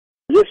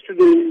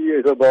Yesterday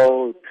at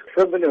about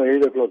 7 or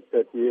 8 o'clock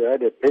that he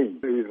had a pain.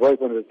 His wife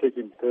wanted to take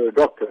him to the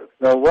doctor.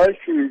 Now while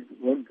she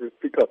wanted to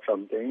pick up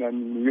something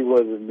and he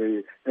was in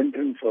the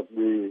entrance of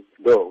the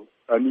door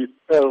and he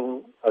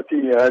fell, I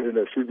think he had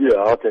a severe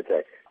heart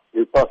attack.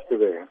 He passed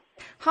away.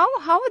 How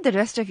are the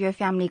rest of your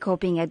family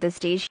coping at this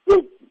stage?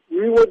 Well, he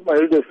was my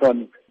eldest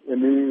son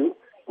and he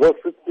was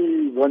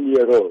 51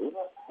 years old.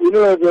 You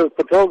know, as a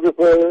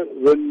photographer,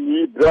 when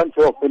he branched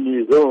off on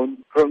his own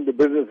from the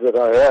business that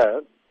I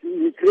have,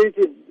 he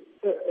created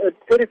a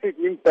terrific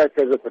impact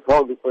as a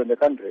photographer in the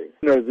country,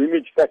 as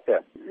image factor.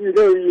 You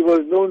know, he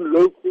was known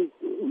locally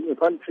in the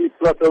country,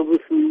 plus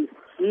overseas.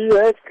 He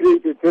has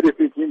created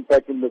terrific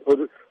impact in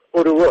the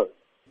photo world.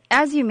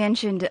 As you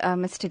mentioned,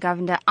 Mr.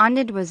 Govender,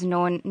 Anand was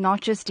known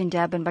not just in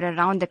Durban but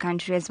around the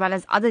country as well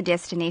as other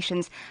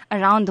destinations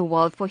around the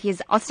world for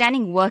his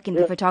outstanding work in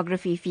the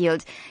photography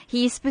field.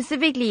 He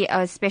specifically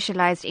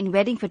specialized in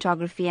wedding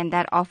photography and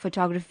that of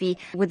photography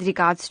with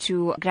regards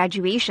to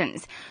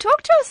graduations.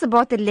 Talk to us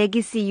about the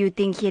legacy you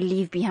think he'll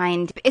leave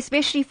behind,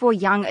 especially for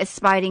young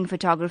aspiring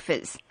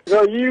photographers.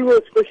 Now, he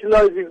was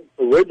specializing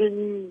in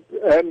weddings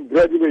and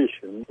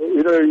graduation.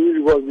 You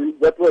know,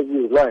 that was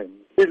his line.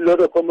 He did a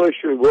lot of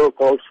commercial work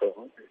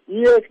also.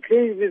 He has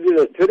created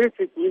a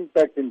terrific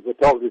impact in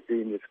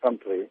photography in this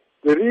country.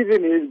 The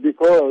reason is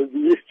because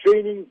he is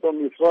training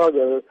from his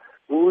father,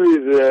 who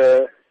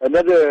is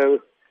another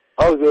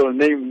household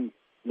name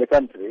in the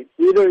country.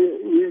 You know,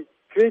 he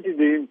created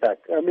the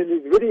impact. I mean,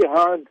 it's very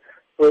hard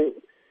for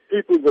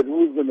people that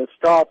who's going to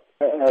start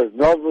as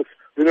novice,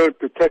 you know,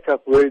 to catch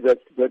up way that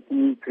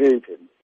he created.